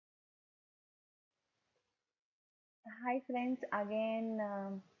Hi friends, again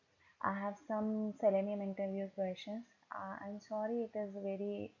I have some Selenium interview questions. I'm sorry it is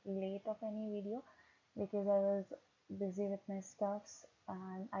very late of any video because I was busy with my stuffs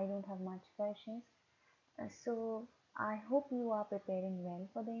and I don't have much questions. So I hope you are preparing well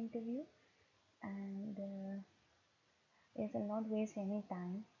for the interview and yes, I'll not waste any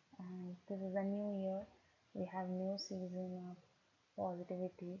time. And this is a new year. We have new season of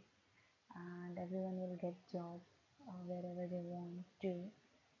positivity and everyone will get job wherever they want to.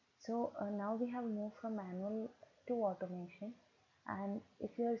 So now we have moved from manual to automation, and if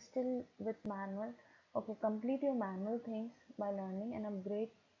you are still with manual, okay, complete your manual things by learning and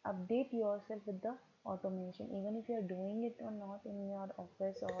update yourself with the automation, even if you are doing it or not in your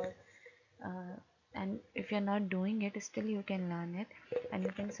office or uh, and if you're not doing it, still you can learn it and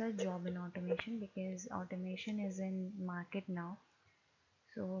you can search job in automation because automation is in market now,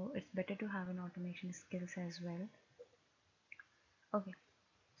 so it's better to have an automation skills as well. Okay,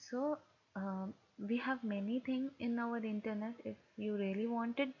 so we have many things in our internet. If you really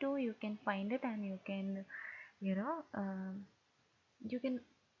wanted to, you can find it and you can, you know, you can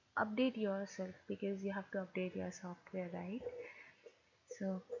update yourself because you have to update your software, right?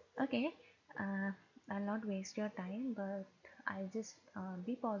 So, okay, uh, I'll not waste your time, but I'll just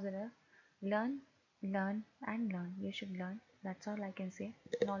be positive, learn, learn, and learn. You should learn. That's all I can say.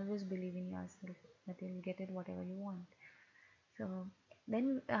 And always believe in yourself that you'll get it whatever you want. So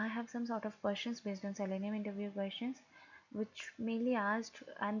then I have some sort of questions based on Selenium interview questions, which mainly asked,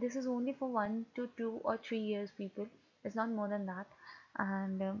 and this is only for 1 to 2 or 3 years people. It's not more than that.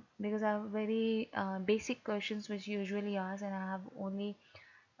 And because I have very basic questions which usually ask, and I have only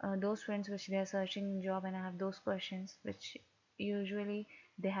those friends which they are searching job, and I have those questions which usually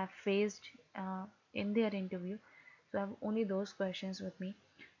they have faced in their interview. So I have only those questions with me.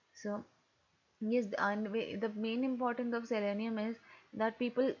 So yes, and the main importance of Selenium is that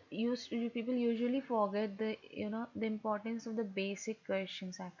people usually forget the importance of the basic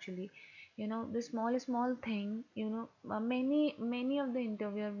questions actually. The small thing, many of the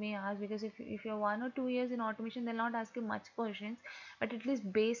interviewer may ask, because if you're 1 or 2 years in automation, they'll not ask you much questions, but at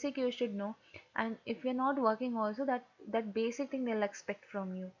least basic you should know. And if you're not working also, that basic thing they'll expect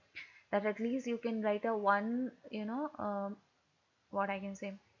from you, that at least you can write a one, what I can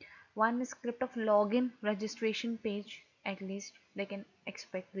say, one script of login registration page. At least they can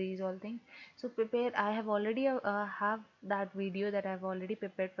expect these all things. So prepare, I have already have that video that I've already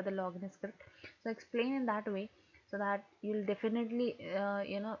prepared for the login script, so explain in that way so that you'll definitely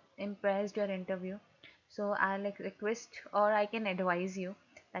impress your interview. So I like request, or I can advise you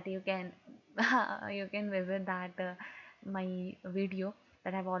that you can you can visit that my video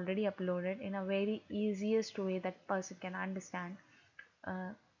that I've already uploaded in a very easiest way that person can understand.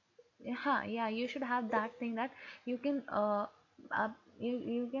 uh, yeah, you should have that thing that you can uh,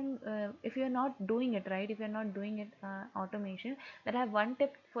 you can, if you're not doing it right, if you're not doing it automation, then I have one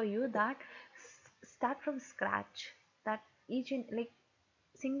tip for you, that start from scratch. That each in like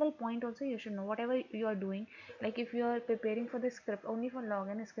single point also you should know whatever you are doing. Like if you are preparing for the script, only for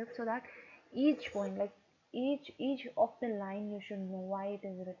login script, so that each point, like each of the line, you should know why it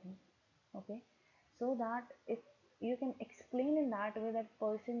is written. Okay, so that if you can explain in that way, that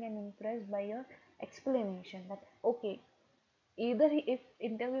person can impress by your explanation. That okay, either if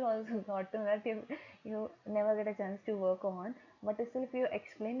interview also got to that, you never get a chance to work on, but still if you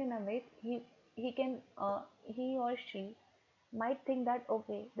explain in a way, he can he or she might think that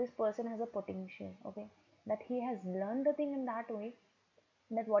okay, this person has a potential. Okay, that he has learned the thing in that way,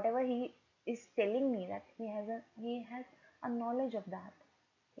 that whatever he is telling me, that he has a knowledge of that,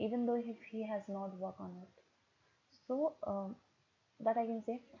 even though if he has not worked on it. So that I can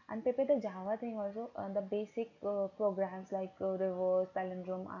say. And prepare the Java thing also, the basic programs like reverse,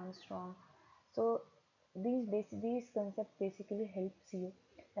 palindrome, Armstrong. So these concepts basically helps you,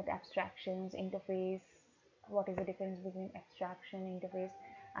 that abstractions, interface. What is the difference between abstraction, interface?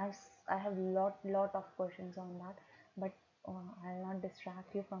 I have lot of questions on that, but I'll not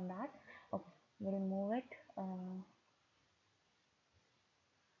distract you from that. Okay, we'll move it.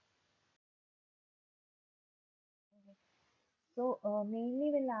 So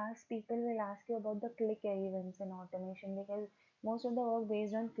mainly people will ask you about the click events in automation, because most of the work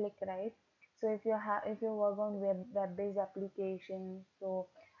based on click, right? So if you work on web-based applications, so,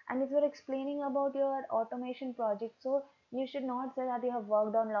 and if you're explaining about your automation project, so you should not say that you have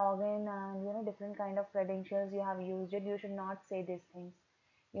worked on login and different kind of credentials you have used it. You should not say these things.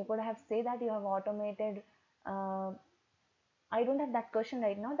 You could have say that you have automated. Uh, I don't have that question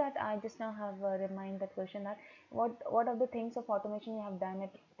right now. That I just now have remind that question, that what are the things of automation you have done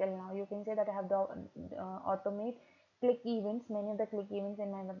it till now. You can say that I have automate click events, many of the click events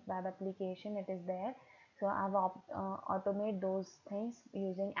in my web application, it is there. So I've automate those things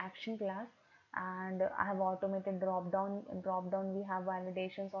using action class. And I have automated drop down. We have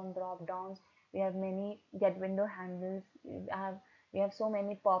validations on drop downs. We have many get window handles. We have so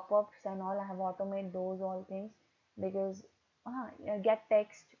many pop-ups and all. I have automated those all things, because yeah, get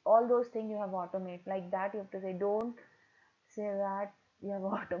text, all those things you have automate like that. You have to say, don't say that you have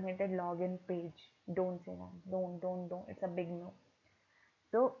automated login page. Don't say that. Don't. It's a big no.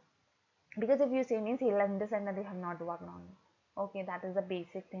 So, because if you say, means he'll understand that you have not worked on it. Okay, that is the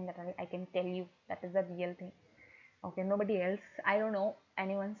basic thing that I can tell you. That is the real thing. Okay, nobody else. I don't know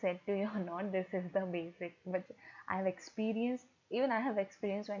anyone said to you or not. This is the basic, but I have experienced. Even I have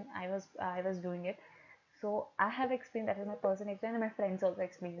experienced when I was doing it. So I have experienced, that is my personal experience, and my friends also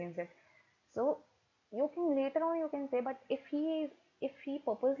experienced it. So you can later on you can say, but if he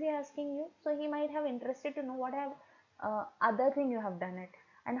purposely asking you, so he might have interested to know what have other thing you have done it,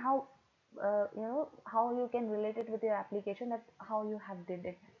 and how how you can relate it with your application, that how you have did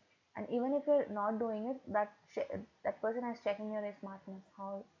it. And even if you're not doing it, that person is checking your smartness,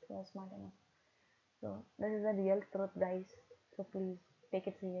 how you're smart enough. So this is the real truth, guys. So please take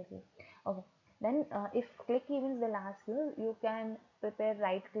it seriously. Okay. Then if click events they'll ask you, you can prepare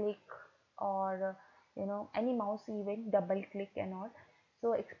right click, or any mouse event, double click and all.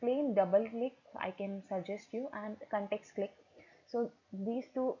 So explain double click, I can suggest you, and context click. So these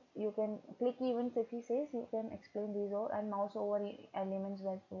two you can click events, if he says, you can explain these all, and mouse over elements,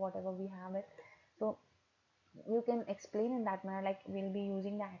 with whatever we have it. So you can explain in that manner, like we'll be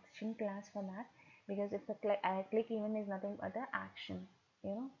using the action class for that, because if the click event is nothing but the action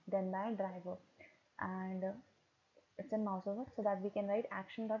done by a driver. And it's a mouse over, so that we can write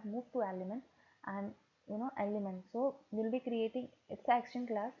action dot move to element, and element. So we'll be creating, it's action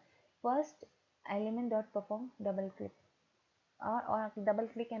class, first element dot perform double click, or double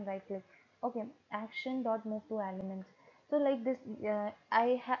click and right click. Okay, action dot move to elements. So like this,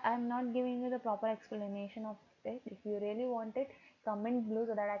 I'm not giving you the proper explanation of it. If you really want it, comment below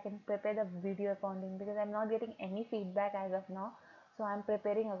so that I can prepare the video according, because I'm not getting any feedback as of now. So I'm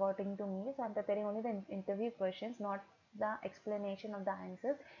preparing according to me. So I'm preparing only the interview questions, not the explanation of the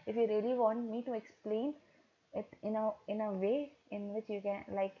answers. If you really want me to explain it in a way in which you can,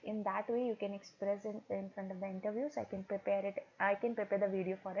 like in that way you can express in front of the interviews, I can prepare the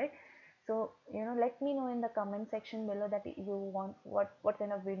video for it. So let me know in the comment section below that you want what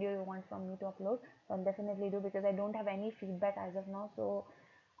kind of video you want from me to upload. So I'll definitely do, because I don't have any feedback as of now. So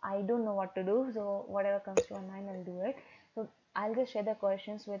I don't know what to do. So whatever comes to my mind, I'll do it. So I'll just share the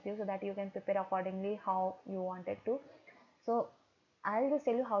questions with you so that you can prepare accordingly how you want it to. So I'll just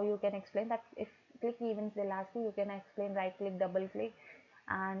tell you how you can explain that. If click events they'll ask you, you can explain right click, double click,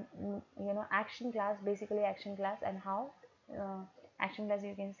 and action class, basically action class, and how uh, action class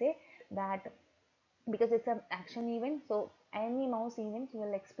you can say that, because it's an action event. So any mouse event you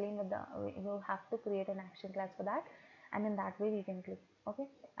will explain with the, you have to create an action class for that, and in that way we can click. Okay.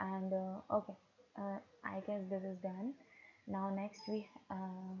 And okay, I guess this is done. Now next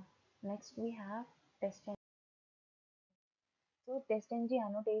we have test. So test ng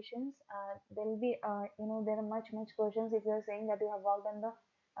annotations, there will be, there are much questions. If you are saying that you have worked on the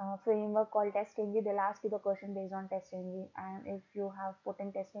framework called test ng, they'll ask you the question based on test ng. And if you have put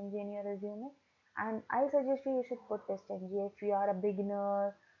in test ng in your resume, and I suggest you should put test ng. If you are a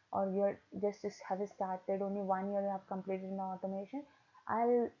beginner, or you're just have started only 1 year, you have completed in the automation,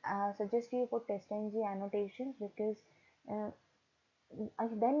 I'll suggest you put test ng annotations, because uh,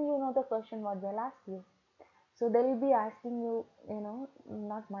 then the question what they'll ask you. So they'll be asking you,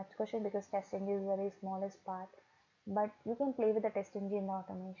 not much question, because testing is very smallest part. But you can play with the test engine in the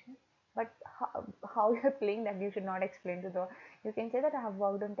automation. But how you're playing, that you should not explain to the. You can say that I have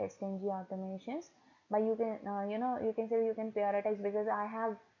worked on test engine automations, but you can, you can say you can prioritize, because I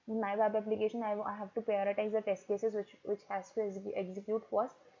have in my web application, I have to prioritize the test cases which has to execute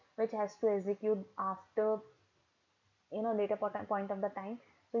first, which has to execute after later point of the time.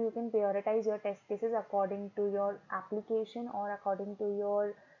 So you can prioritize your test cases according to your application, or according to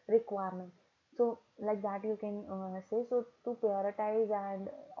your requirement. So like that you can say. So to prioritize and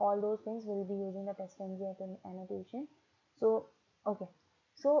all those things, we'll be using the test ng annotation. So okay,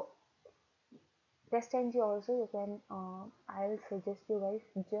 so test ng also you can, I'll suggest you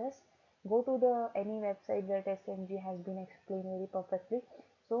guys, just go to the any website where test ng has been explained very perfectly.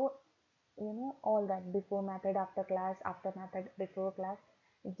 So all that, before method, after class, after method, before class,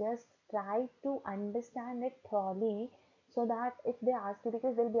 just try to understand it thoroughly, so that if they ask you,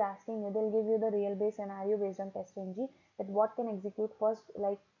 because they'll be asking you, they'll give you the real base scenario based on test ng, that what can execute first,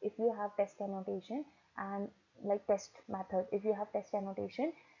 like if you have test annotation, and like test method, if you have test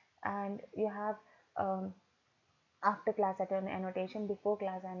annotation and you have um, after class annotation, before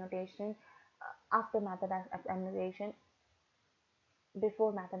class annotation, after method annotation,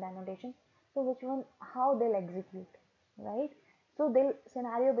 before method annotation. So which one, how they'll execute, right? So they'll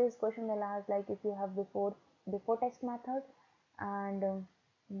scenario based question they'll ask, like if you have before test method and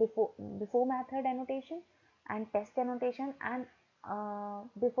before before method annotation and test annotation and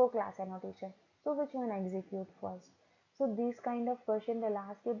before class annotation, so which one execute first? So these kind of question they'll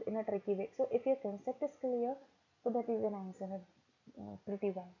ask you in a tricky way. So if your concept is clear, so that you can answer it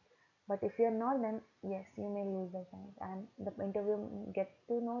pretty well. But if you're not, then yes, you may lose the chance, and the interview get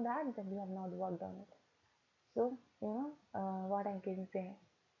to know that you have not worked on it. So what I can say,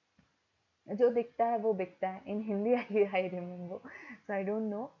 जो दिखता है वो बिकता है in Hindi. I remember, so I don't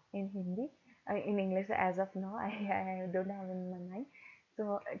know in Hindi, in English as of now. I don't have in my mind.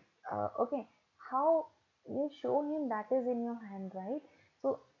 So okay, how you show him that is in your hand, right?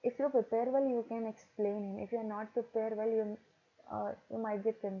 So if you prepare well, you can explain him. If you are not prepared well, you might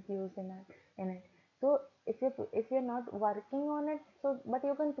get confused in it. So if you're not working on it, so but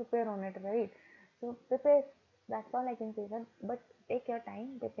you can prepare on it, right? So prepare. That's all I can say. That, but take your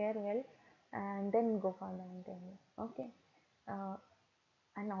time, prepare well, and then go for the interview. Okay. Uh,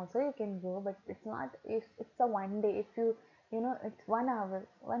 and also you can go, but it's not, if it's a one day, if it's 1 hour,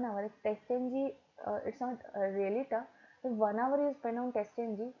 1 hour. If test ng, it's not really tough. If 1 hour you spend on test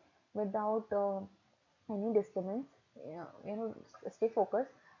ng without any disturbance, stay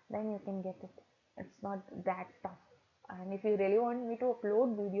focused, then you can get it. It's not that tough. And if you really want me to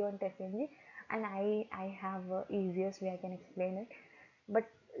upload video on test ng, and I have easiest way I can explain it. But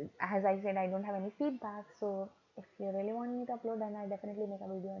as I said, I don't have any feedback, so if you really want me to upload, then I definitely make a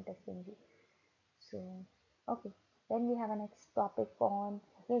video on testing G. So okay, then we have a next topic on,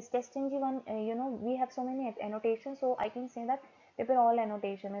 yes, testing G one. We have so many annotations, so I can say that prepare all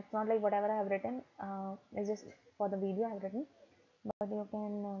annotation. It's not like whatever I have written is just for the video I have written, but you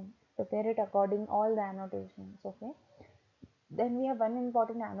can prepare it according all the annotations. Okay. Then we have one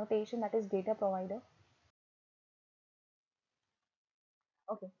important annotation, that is data provider.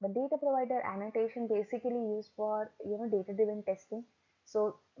 Okay, the data provider annotation basically used for data-driven testing.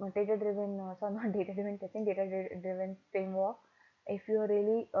 So data-driven, so not data-driven testing, data-driven framework. If you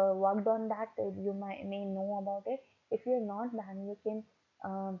really worked on that, you may know about it. If you're not, then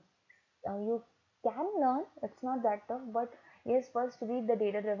um, you can learn. It's not that tough, but yes, first read the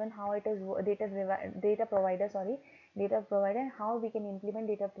data-driven, how it is data provider, sorry, data provider, and how we can implement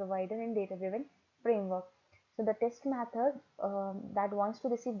data provider in data-driven framework. So the test method that wants to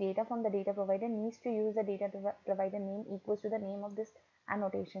receive data from the data provider needs to use the data provider name equals to the name of this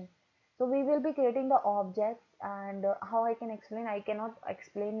annotation. So we will be creating the objects, and how I can explain, I cannot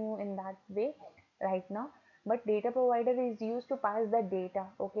explain you in that way right now. But data provider is used to pass the data.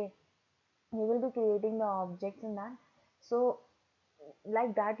 Okay, we will be creating the objects in that. So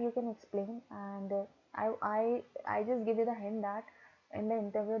like that you can explain, and I just give you the hint that in the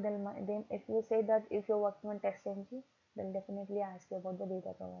interview then if you say that if you're working on test engine, they'll definitely ask you about the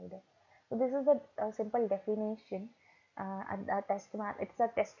data provider. So this is the simple definition. It's a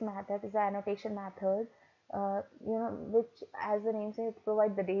test method, it's an annotation method, which, as the name says, it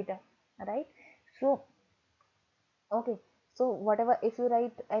provides the data, right? So okay, so whatever, if you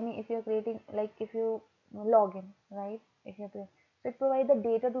write any, if you're creating, like if you log in, right? If you so it provide the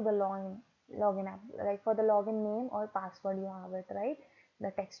data to the login app, like for the login name or password you have it, right?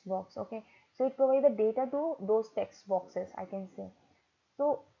 The text box, okay. So it provide the data to those text boxes, I can say.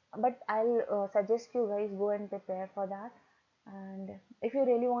 So, but I'll suggest you guys go and prepare for that. And if you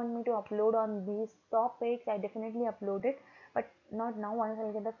really want me to upload on these topics, I definitely upload it. But not now. Once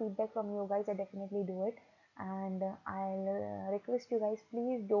I'll get the feedback from you guys, I definitely do it. And I'll request you guys,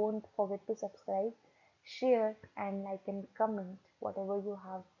 please don't forget to subscribe, share, and like and comment whatever you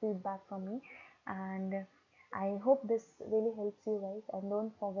have feedback from me. And I hope this really helps you guys. And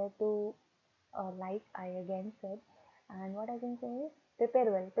don't forget to like I again said. And what I can say is,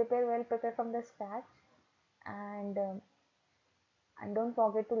 prepare well, prepare from the scratch, and and don't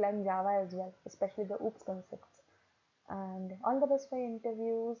forget to learn Java as well, especially the OOPS concepts. And all the best for your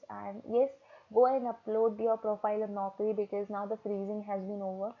interviews. And yes, go and upload your profile on Naukri, because now the freezing has been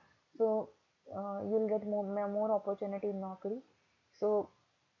over. So you'll get more opportunity in Naukri. So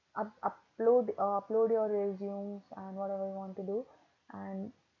upload your resumes and whatever you want to do,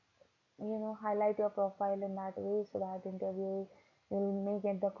 and highlight your profile in that way, so that interview will may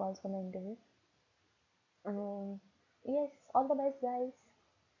get the calls from the interview. Yes, all the best, guys.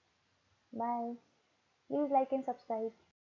 Bye. Please like and subscribe.